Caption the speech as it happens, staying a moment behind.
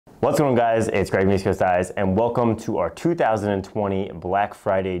What's going on, guys? It's Greg from East Coast Eyes, and welcome to our 2020 Black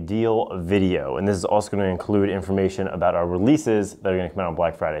Friday deal video. And this is also going to include information about our releases that are going to come out on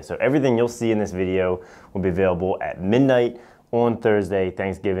Black Friday. So everything you'll see in this video will be available at midnight on Thursday,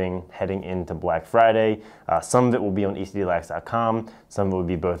 Thanksgiving, heading into Black Friday. Some of it will be on ECDLacrosse.com. Some of it will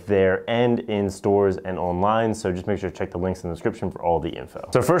be both there and in stores and online. So just make sure to check the links in the description for all the info.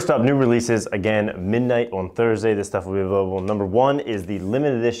 So first up, new releases, again, midnight on Thursday. This stuff will be available. Number one is the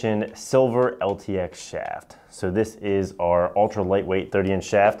limited edition Silver LTX shaft. So this is our ultra lightweight 30-inch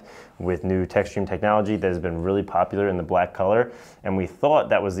shaft with new TechStream technology that has been really popular in the black color. And we thought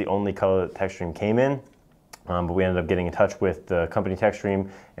that was the only color that TechStream came in. But we ended up getting in touch with the company TechStream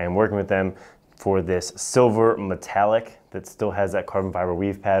and working with them for this silver metallic that still has that carbon fiber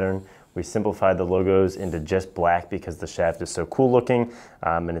weave pattern. We simplified the logos into just black because the shaft is so cool looking,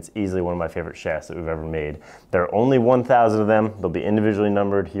 and it's easily one of my favorite shafts that we've ever made. There are only 1,000 of them. They'll be individually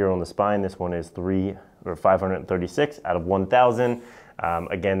numbered here on the spine. This one is 536 out of 1,000.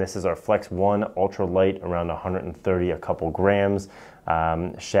 Again, this is our Flex 1 ultra light, around 130 a couple grams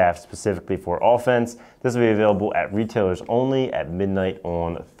shaft specifically for offense. This will be available at retailers only at midnight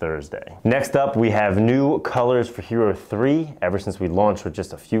on Thursday. Next up, we have new colors for Hero 3. Ever since we launched with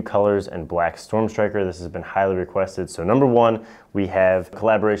just a few colors and black Storm Striker, this has been highly requested. So number one, we have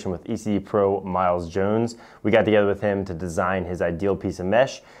collaboration with ECD Pro Miles Jones. We got together with him to design his ideal piece of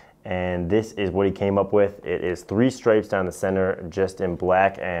mesh, and this is what he came up with. It is 3 stripes down the center, just in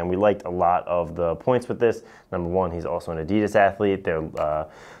black, and we liked a lot of the points with this. Number one, he's also an Adidas athlete. Their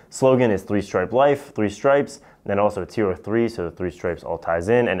slogan is 3 stripe life, 3 stripes, and then also it's Hero 3, so the 3 stripes all ties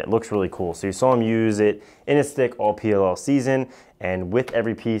in, and it looks really cool. So you saw him use it in a stick all PLL season, and with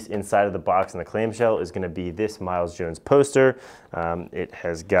every piece inside of the box and the clamshell is gonna be this Miles Jones poster. It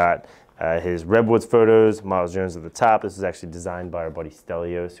has got his Redwoods photos, Miles Jones at the top. This is actually designed by our buddy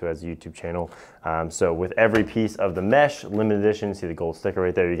Stelios, who has a YouTube channel. So with every piece of the mesh, limited edition, see the gold sticker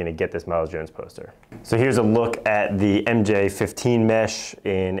right there, you're gonna get this Miles Jones poster. So here's a look at the MJ15 mesh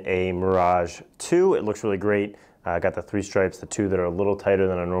in a Mirage 2. It looks really great. Got the 3 stripes, the 2 that are a little tighter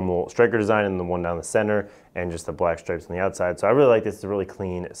than a normal striker design, and the 1 down the center, and just the black stripes on the outside. So I really like this. It's a really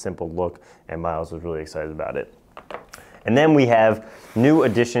clean, simple look, and Miles was really excited about it. And then we have new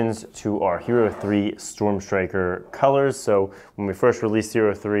additions to our Hero 3 Storm Striker colors. So when we first released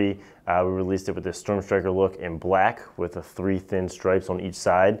Hero 3, we released it with this Storm Striker look in black with the 3 thin stripes on each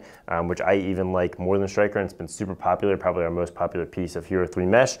side, which I even like more than Striker, and it's been super popular, probably our most popular piece of Hero 3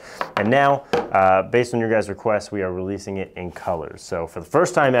 mesh. And now, based on your guys' requests, we are releasing it in colors. So for the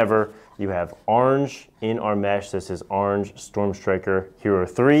first time ever, you have orange in our mesh. This is orange Storm Striker Hero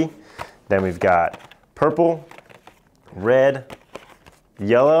 3. Then we've got purple, red,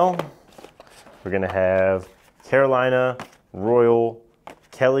 yellow. We're gonna have Carolina, Royal,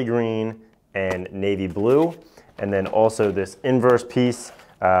 Kelly Green, and Navy Blue. And then also this inverse piece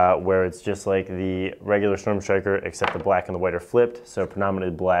where it's just like the regular Storm Striker, except the black and the white are flipped. So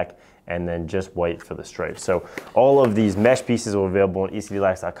predominantly black and then just white for the stripes. So all of these mesh pieces are available on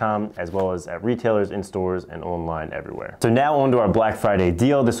ECDLacrosse.com, as well as at retailers, in stores, and online everywhere. So now on to our Black Friday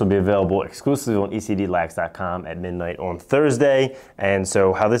deal. This will be available exclusively on ECDLacrosse.com at midnight on Thursday. And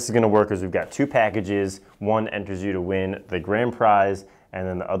so how this is gonna work is we've got 2 packages. One enters you to win the grand prize, and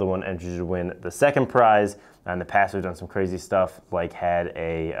then the other one enters you to win the second prize. In the past, we've done some crazy stuff, like had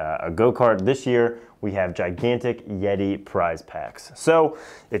a go-kart. This year, we have gigantic Yeti prize packs. So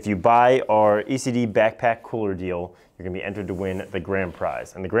if you buy our ECD backpack cooler deal, you're gonna be entered to win the grand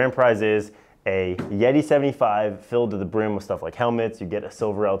prize. And the grand prize is a Yeti 75 filled to the brim with stuff like helmets. You get a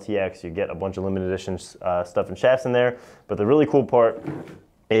Silver LTX, you get a bunch of limited edition stuff and shafts in there. But the really cool part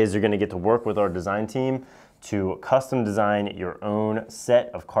is you're gonna get to work with our design team to custom design your own set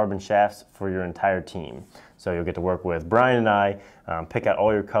of carbon shafts for your entire team. So you'll get to work with Brian and I, pick out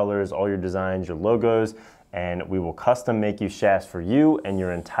all your colors, all your designs, your logos, and we will custom make you shafts for you and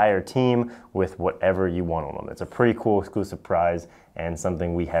your entire team with whatever you want on them. It's a pretty cool exclusive prize and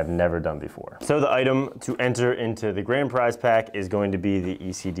something we have never done before. So the item to enter into the grand prize pack is going to be the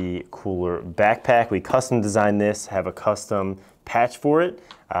ECD Cooler Backpack. We custom designed this, have a custom patch for it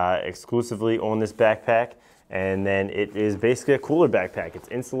exclusively on this backpack. And then it is basically a cooler backpack. It's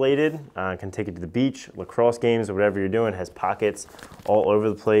insulated, can take it to the beach, lacrosse games, or whatever you're doing. It has pockets all over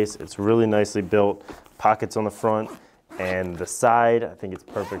the place. It's really nicely built, pockets on the front and the side. I think it's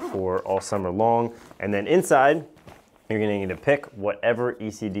perfect for all summer long. And then inside, you're gonna need to pick whatever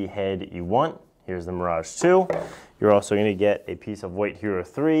ECD head you want. Here's the Mirage 2. You're also gonna get a piece of white Hero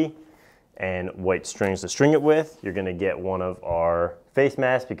 3 and white strings to string it with. You're gonna get one of our face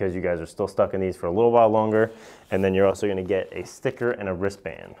mask because you guys are still stuck in these for a little while longer. And then you're also gonna get a sticker and a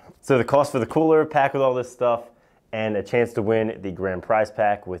wristband. So the cost for the cooler, pack with all this stuff, and a chance to win the grand prize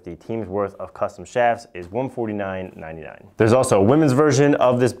pack with the team's worth of custom shafts is $149.99. There's also a women's version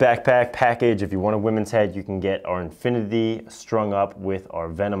of this backpack package. If you want a women's head, you can get our Infinity strung up with our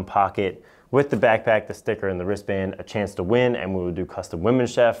Venom pocket, with the backpack, the sticker, and the wristband, a chance to win, and we will do custom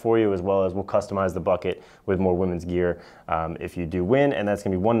women's shaft for you, as well as we'll customize the bucket with more women's gear if you do win, and that's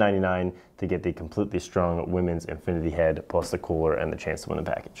gonna be $199 to get the completely strung women's Infinity head, plus the cooler and the chance to win the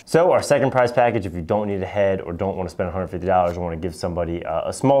package. So our second prize package, if you don't need a head or don't wanna spend $150 or wanna give somebody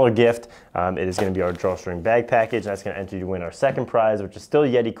a smaller gift, it is gonna be our drawstring bag package. That's gonna enter you to win our second prize, which is still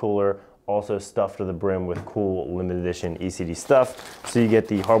Yeti cooler, also stuffed to the brim with cool limited edition ECD stuff. So you get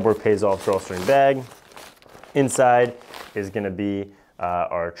the hard work pays off drawstring bag. Inside is gonna be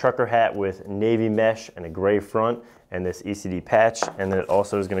our trucker hat with navy mesh and a gray front and this ECD patch. And then it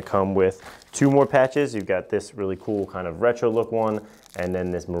also is gonna come with 2 more patches. You've got this really cool kind of retro look one, and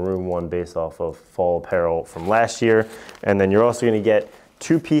then this maroon one based off of fall apparel from last year. And then you're also gonna get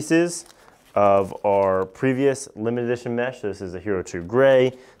 2 pieces of our previous limited edition mesh. This is a Hero 2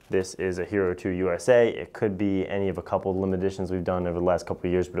 gray. This is a Hero 2 USA. It could be any of a couple of limited editions we've done over the last couple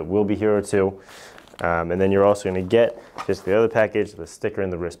of years, but it will be Hero 2. And then you're also gonna get just the other package, the sticker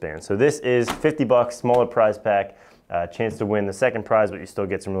and the wristband. So this is $50, smaller prize pack, chance to win the second prize, but you still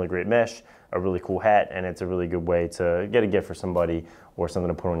get some really great mesh, a really cool hat, and it's a really good way to get a gift for somebody or something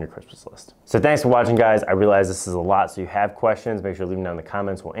to put on your Christmas list. So thanks for watching, guys. I realize this is a lot, so you have questions, make sure to leave them down in the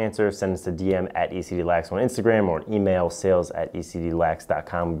comments. We'll answer. Send us a DM at ECDLax on Instagram or an email,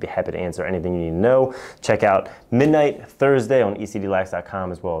 sales@ecdlax.com. We'd be happy to answer anything you need to know. Check out Midnight Thursday on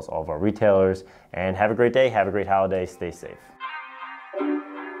ecdlax.com, as well as all of our retailers. And have a great day, have a great holiday, stay safe.